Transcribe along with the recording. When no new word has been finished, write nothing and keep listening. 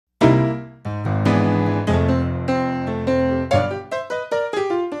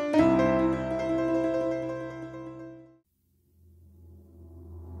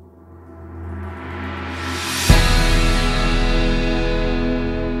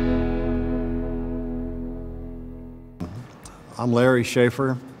I'm Larry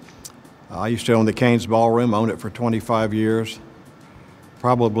Shaeffer. I used to own the Cains Ballroom, owned it for 25 years.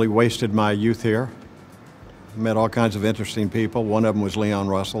 Probably wasted my youth here. Met all kinds of interesting people. One of them was Leon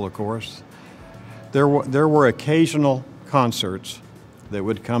Russell, of course. There were occasional concerts that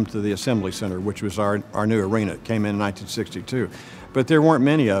would come to the Assembly Center, which was our new arena. It came in 1962. But there weren't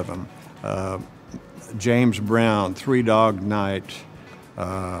many of them. James Brown, Three Dog Night,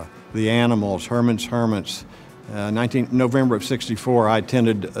 The Animals, Herman's Hermits. November of '64, I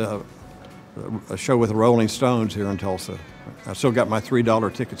attended a show with the Rolling Stones here in Tulsa. I still got my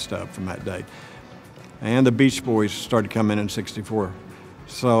 $3 ticket stub from that date. And the Beach Boys started coming in '64.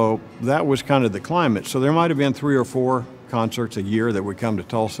 So that was kind of the climate. So there might have been 3 or 4 concerts a year that would come to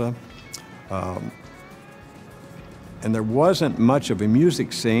Tulsa. And there wasn't much of a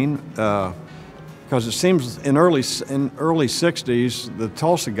music scene because it seems in early '60s, the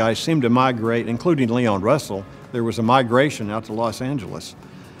Tulsa guys seemed to migrate, including Leon Russell. There was a migration out to Los Angeles.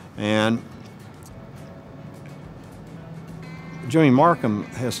 And Jimmy Markham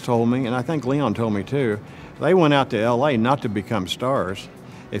has told me, and I think Leon told me too, they went out to LA not to become stars.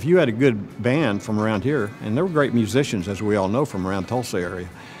 If you had a good band from around here, and there were great musicians, as we all know, from around Tulsa area,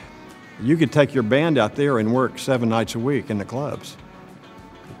 you could take your band out there and work 7 nights a week in the clubs,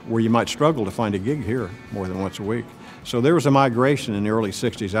 where you might struggle to find a gig here more than once a week. So there was a migration in the early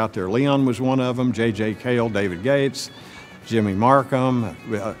 '60s out there. Leon was one of them, J.J. Cale, David Gates, Jimmy Markham,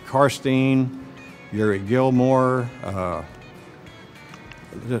 Karstein, Gary Gilmore,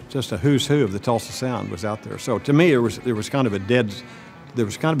 just a who's who of the Tulsa sound was out there. So to me, there was kind of a dead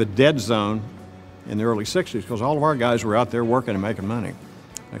zone in the early '60s because all of our guys were out there working and making money.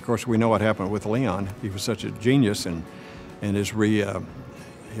 And of course, we know what happened with Leon. He was such a genius in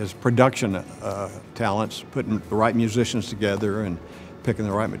his production talents, putting the right musicians together and picking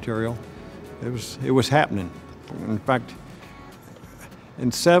the right material. It was happening. In fact, in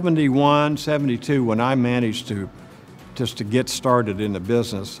 '71, '72, when I managed to get started in the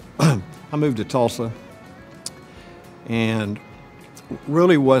business, I moved to Tulsa and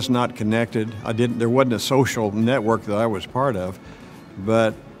really was not connected. There wasn't a social network that I was part of,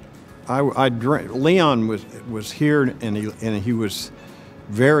 but Leon was here and he was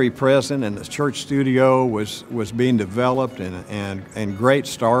very present, and the church studio was being developed, and great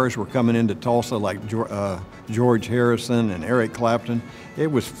stars were coming into Tulsa like George Harrison and Eric Clapton.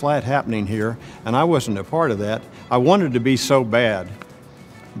 It was flat happening here, and I wasn't a part of that. I wanted to be so bad,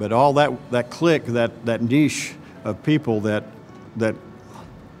 but all that clique, that niche of people that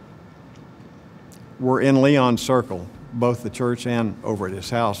were in Leon's circle, both the church and over at his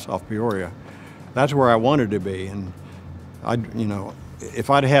house off Peoria, that's where I wanted to be. And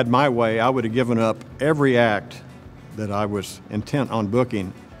if I'd had my way, I would have given up every act that I was intent on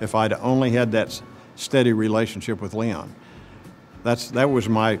booking if I'd only had that steady relationship with Leon. That was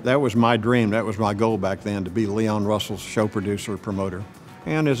my dream. That was my goal back then, to be Leon Russell's show producer, promoter.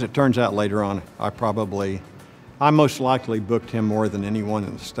 And as it turns out later on, I most likely booked him more than anyone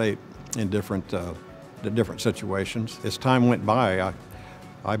in the state in different situations. As time went by,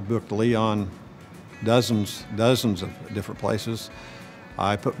 I booked Leon dozens of different places.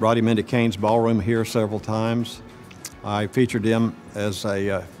 I brought him into Cains Ballroom here several times. I featured him as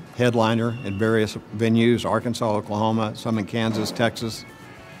a headliner in various venues, Arkansas, Oklahoma, some in Kansas, Texas.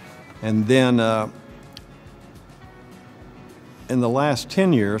 And then in the last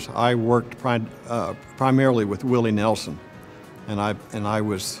 10 years, I worked primarily with Willie Nelson, and I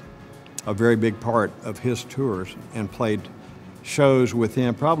was a very big part of his tours and played shows with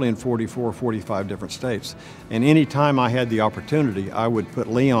him probably in 44, 45 different states. And any time I had the opportunity, I would put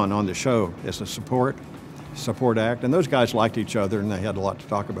Leon on the show as a support act. And those guys liked each other, and they had a lot to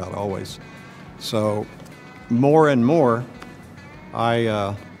talk about always. So more and more,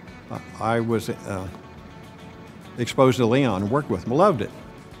 I was exposed to Leon and worked with him, loved it.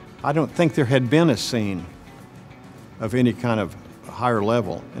 I don't think there had been a scene of any kind of higher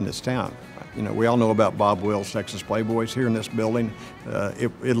level in this town. We all know about Bob Wills' Texas Playboys here in this building.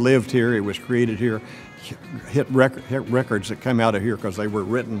 It lived here, it was created here. Hit records that came out of here because they were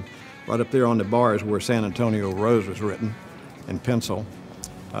written right up there on the bars where San Antonio Rose was written in pencil.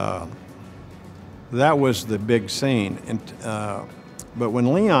 That was the big scene. But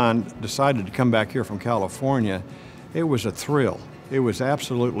when Leon decided to come back here from California, it was a thrill. It was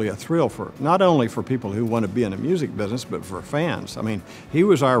absolutely a thrill not only for people who want to be in the music business, but for fans. I mean, he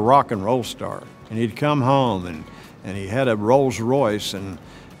was our rock and roll star, and he'd come home and he had a Rolls Royce, and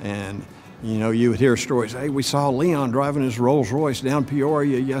you would hear stories. Hey, we saw Leon driving his Rolls Royce down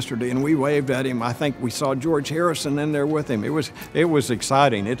Peoria yesterday, and we waved at him. I think we saw George Harrison in there with him. It was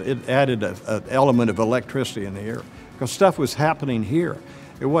exciting. It added an element of electricity in the air because stuff was happening here.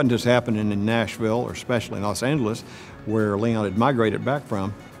 It wasn't just happening in Nashville or especially in Los Angeles, where Leon had migrated back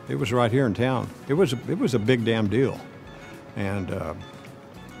from. It was right here in town. It was a big damn deal. And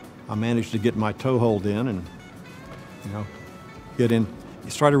I managed to get my toehold in and,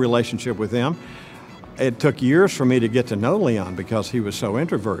 start a relationship with them. It took years for me to get to know Leon because he was so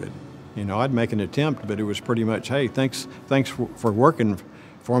introverted. I'd make an attempt, but it was pretty much, hey, thanks for working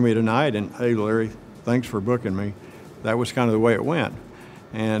for me tonight, and hey, Larry, thanks for booking me. That was kind of the way it went.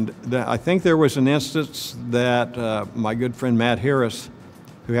 And I think there was an instance that my good friend Matt Harris,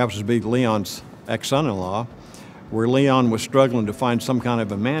 who happens to be Leon's ex-son-in-law, where Leon was struggling to find some kind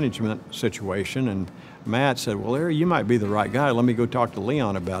of a management situation, and Matt said, well, Larry, you might be the right guy. Let me go talk to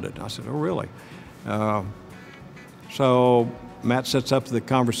Leon about it. I said, oh, really? So Matt sets up the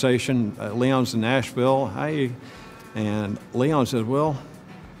conversation. Leon's in Nashville. Hey, and Leon says, well,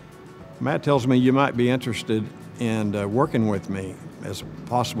 Matt tells me you might be interested in working with me as a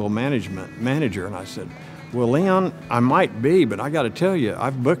possible manager. And I said, well, Leon, I might be, but I got to tell you,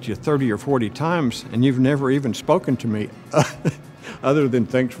 I've booked you 30 or 40 times, and you've never even spoken to me other than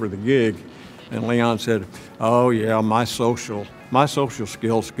thanks for the gig. And Leon said, oh, yeah, my social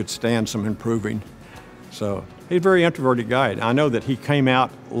skills could stand some improving. So he's a very introverted guy. I know that he came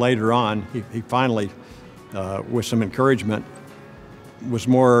out later on. He finally, with some encouragement, was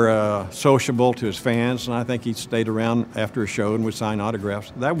more sociable to his fans, and I think he stayed around after a show and would sign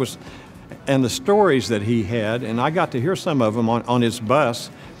autographs. And the stories that he had, and I got to hear some of them on his bus.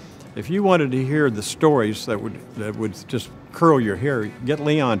 If you wanted to hear the stories that would just curl your hair, get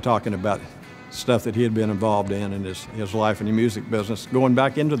Leon talking about stuff that he had been involved in his life in the music business, going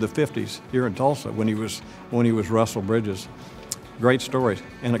back into the 50s here in Tulsa when he was Russell Bridges. Great stories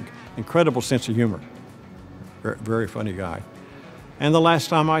and an incredible sense of humor. Very, very funny guy. And the last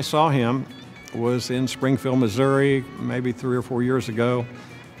time I saw him was in Springfield, Missouri, maybe 3 or 4 years ago.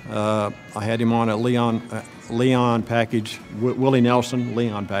 I had him on a Leon package, Willie Nelson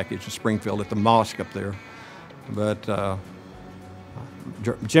Leon package in Springfield at the mosque up there. But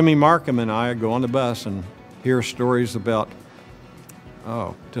Jimmy Markham and I go on the bus and hear stories about,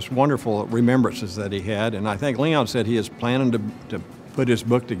 just wonderful remembrances that he had. And I think Leon said he is planning to put his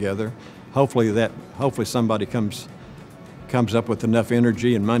book together. Hopefully somebody comes up with enough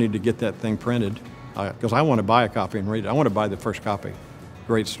energy and money to get that thing printed. Because I want to buy a copy and read it. I want to buy the first copy.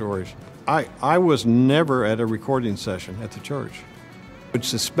 Great stories. I was never at a recording session at the church. I would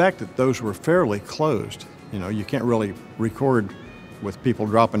suspect that those were fairly closed. You can't really record with people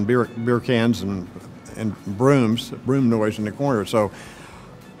dropping beer cans and broom noise in the corner. So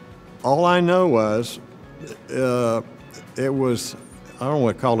all I know was it was, I don't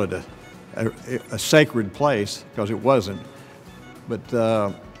want to call it a sacred place, because it wasn't, but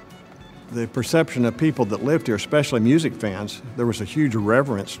the perception of people that lived here, especially music fans, there was a huge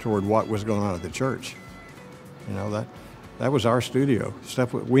reverence toward what was going on at the church. That was our studio.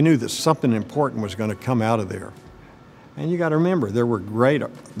 We knew that something important was going to come out of there. And you got to remember, there were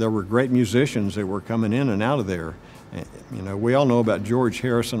great musicians that were coming in and out of there. We all know about George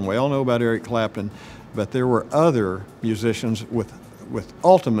Harrison, we all know about Eric Clapton, but there were other musicians with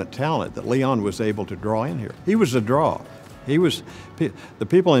ultimate talent that Leon was able to draw in here. He was a draw. The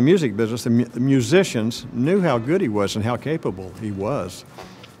people in the music business, the musicians knew how good he was and how capable he was.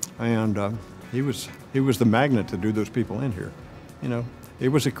 And he was the magnet to do those people in here. It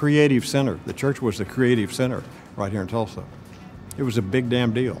was a creative center. The church was the creative center right here in Tulsa. It was a big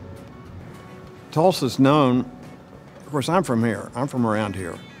damn deal. Tulsa's known, of course, I'm from here. I'm from around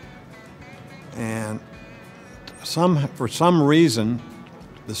here. And for some reason,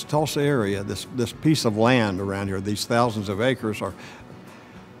 this Tulsa area, this piece of land around here, these thousands of acres,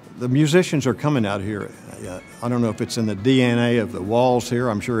 the musicians are coming out here. I don't know if it's in the DNA of the walls here,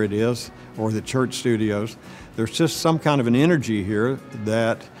 I'm sure it is, or the church studios. There's just some kind of an energy here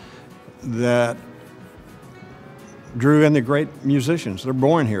that drew in the great musicians. They're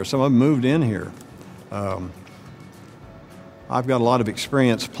born here. Some of them moved in here. I've got a lot of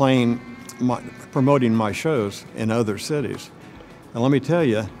experience promoting my shows in other cities. And let me tell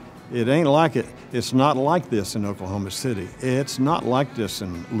you, it's not like this in Oklahoma City. It's not like this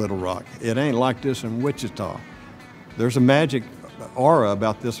in Little Rock. It ain't like this in Wichita. There's a magic aura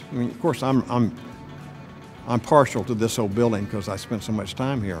about this. I mean, of course, I'm partial to this old building because I spent so much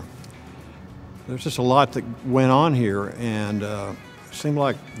time here. There's just a lot that went on here, and it seemed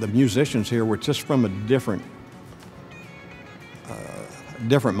like the musicians here were just from a different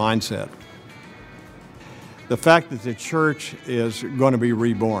mindset. The fact that the church is going to be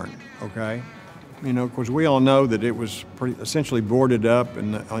reborn, okay? Because we all know that it was essentially boarded up,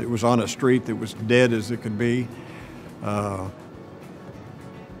 and it was on a street that was dead as it could be. the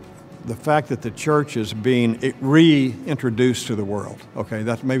fact that the church is being reintroduced to the world. Okay,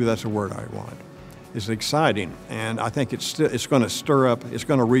 maybe that's a word I want. It's exciting, and I think it's going to stir up, it's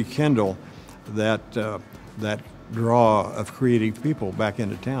going to rekindle that draw of creative people back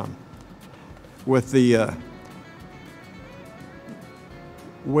into town. With the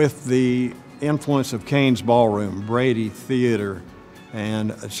influence of Cains Ballroom, Brady Theater,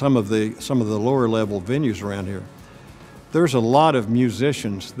 and some of the lower level venues around here, there's a lot of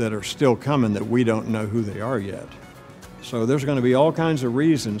musicians that are still coming that we don't know who they are yet. So there's going to be all kinds of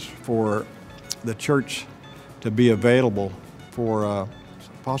reasons for the church to be available for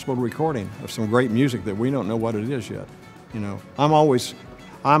possible recording of some great music that we don't know what it is yet. You know, I'm always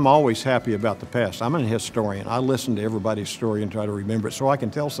happy about the past. I'm a historian. I listen to everybody's story and try to remember it so I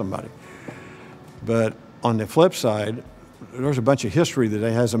can tell somebody. But on the flip side, there's a bunch of history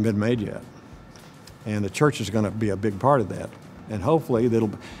that hasn't been made yet. And the church is going to be a big part of that. And hopefully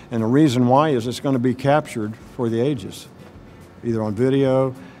and the reason why is it's going to be captured for the ages, either on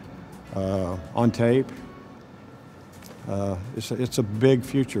video, on tape. It's a big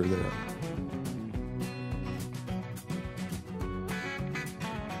future there.